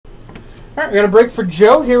All right, we got a break for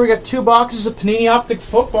Joe. Here we got 2 boxes of Panini Optic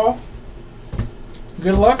football.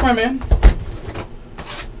 Good luck, my man.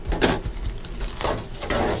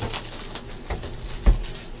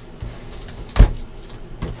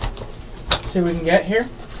 Let's see what we can get here.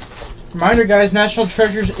 Reminder, guys, National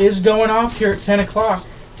Treasures is going off here at 10 o'clock.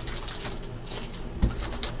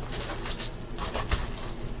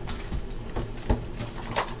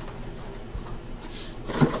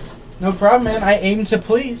 No problem, man. I aim to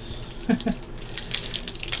please.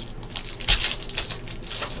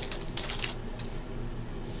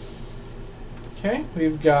 Okay,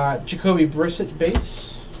 we've got Jacoby Brissett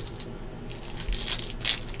base.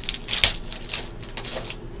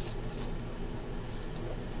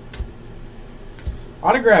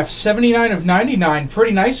 Autograph 79 of 99.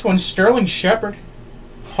 Pretty nice one. Sterling Shepard.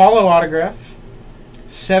 Hollow autograph.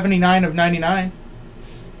 79 of 99.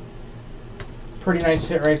 Pretty nice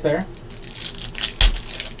hit right there.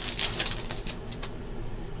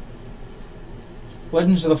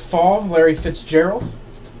 Legends of the Fall, Larry Fitzgerald.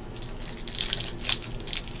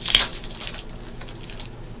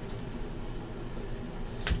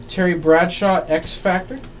 Terry Bradshaw, X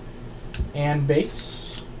Factor and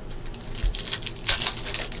base.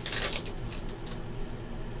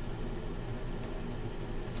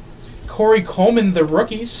 Corey Coleman, the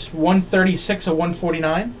rookies, 136 of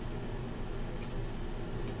 149.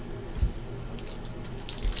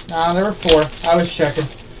 Nah, there were 4. I was checking.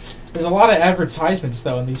 There's a lot of advertisements,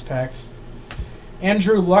 though, in these packs.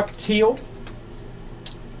 Andrew Luck Teal,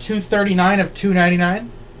 239 of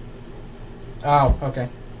 299. Oh, okay.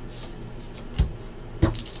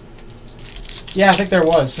 Yeah, I think there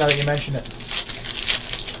was, now that you mention it.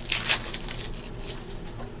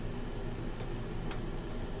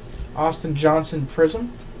 Austin Johnson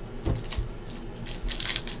Prism.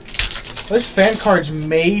 Those fan cards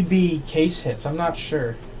may be case hits, I'm not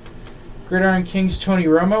sure. Gridiron Kings Tony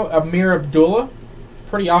Romo, Amir Abdullah,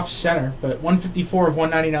 pretty off center, but 154 of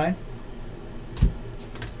 199.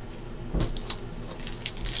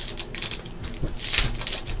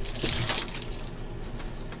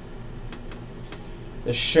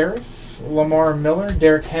 The Sheriff, Lamar Miller,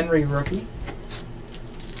 Derrick Henry rookie.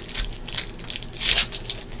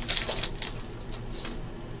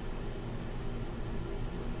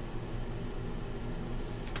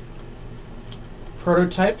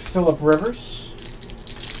 Prototype, Phillip Rivers.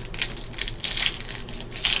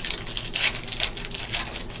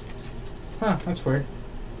 Huh, that's weird.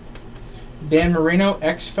 Dan Marino,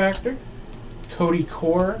 X Factor. Cody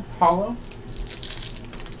Core, Hollow.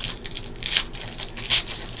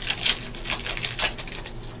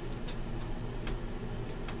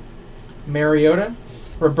 Mariota.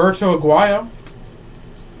 Roberto Aguayo,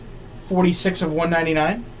 46 of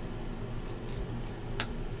 199.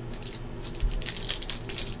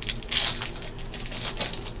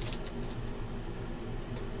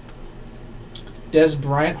 Des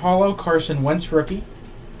Bryant Hollow, Carson Wentz rookie.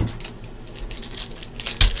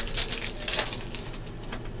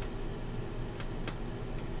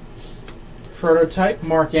 Prototype,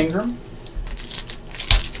 Mark Ingram.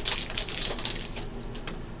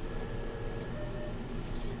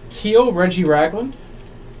 Teal, Reggie Ragland,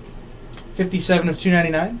 57 of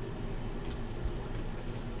 299.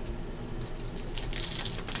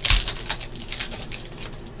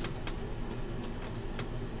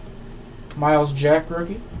 Miles Jack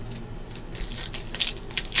rookie.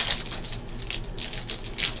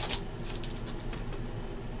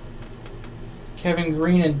 Kevin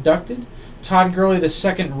Green inducted. Todd Gurley the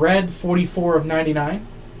second red, 44 of 99.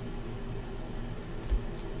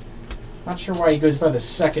 Not sure why he goes by the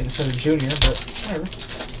second instead of junior, but whatever.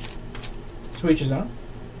 To each his own.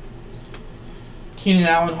 Keenan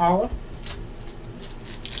Allen Hollow.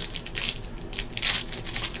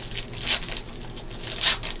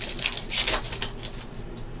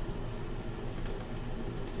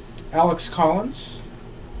 Alex Collins.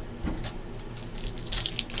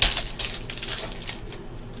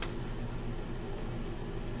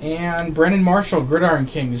 And Brandon Marshall, Gridiron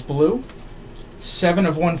Kings, blue. 7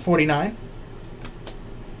 of 149.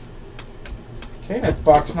 Okay, that's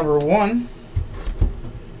box number 1.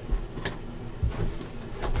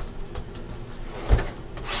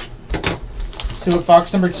 Let's see what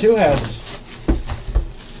box number 2 has.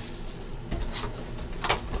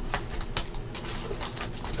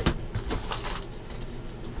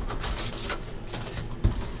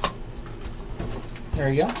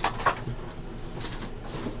 There you go.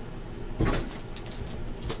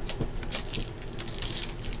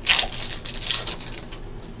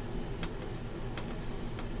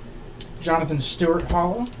 Jonathan Stewart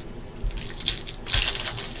Hollow.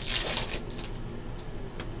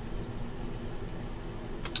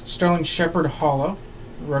 Sterling Shepard Hollow,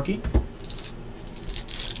 rookie.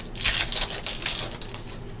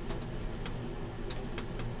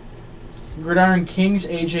 Gridiron Kings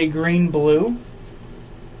AJ Green Blue,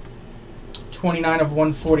 29 of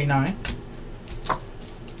 149.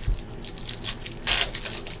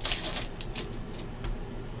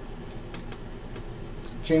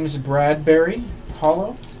 James Bradbury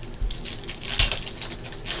Hollow.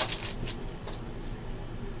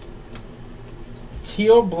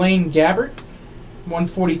 Teal Blaine Gabbert,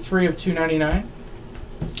 143 of 299.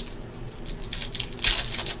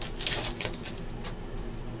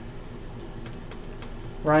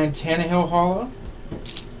 Ryan Tannehill Hollow.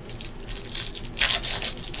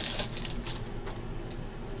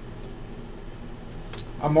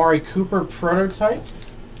 Amari Cooper Prototype.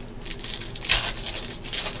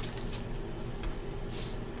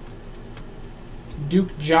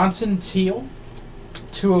 Duke Johnson Teal,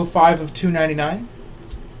 205 of 299.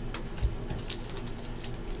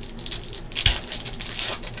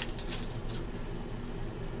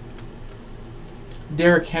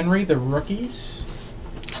 Derrick Henry, the rookies.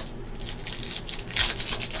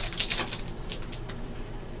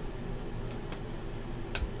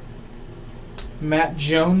 Matt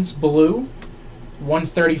Jones Blue,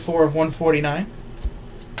 134 of 149.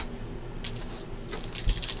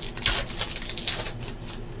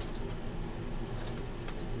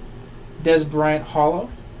 Des Bryant Hollow.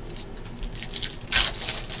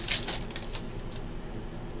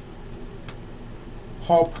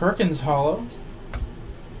 Paul Perkins Hollow.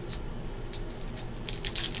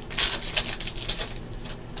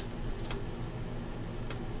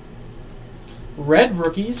 Red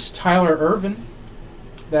rookies, Tyler Irvin.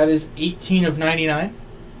 That is 18 of 99.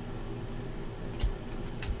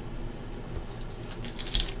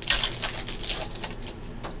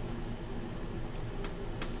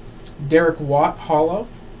 Derek Watt Hollow.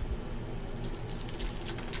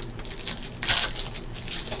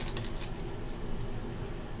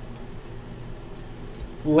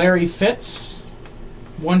 Larry Fitz,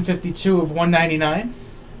 152 of 199.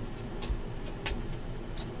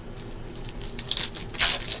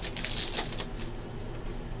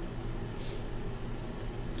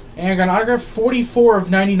 And I got an autograph 44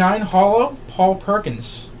 of 99 Hollow, Paul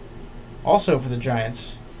Perkins. Also for the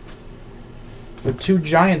Giants. With 2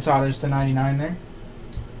 Giants autos to 99 there.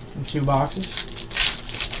 In 2 boxes.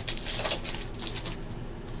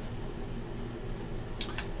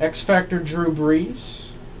 X Factor Drew Brees.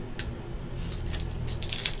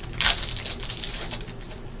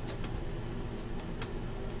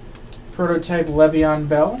 Prototype Le'Veon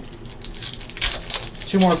Bell.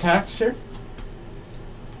 2 more packs here.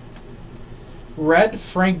 Red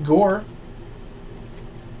Frank Gore.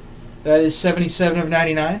 That is 77 of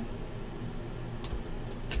 99.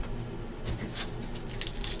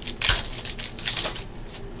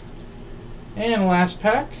 And last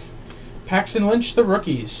pack, Paxton Lynch, the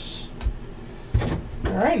rookies.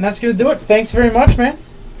 All right, and that's going to do it. Thanks very much, man.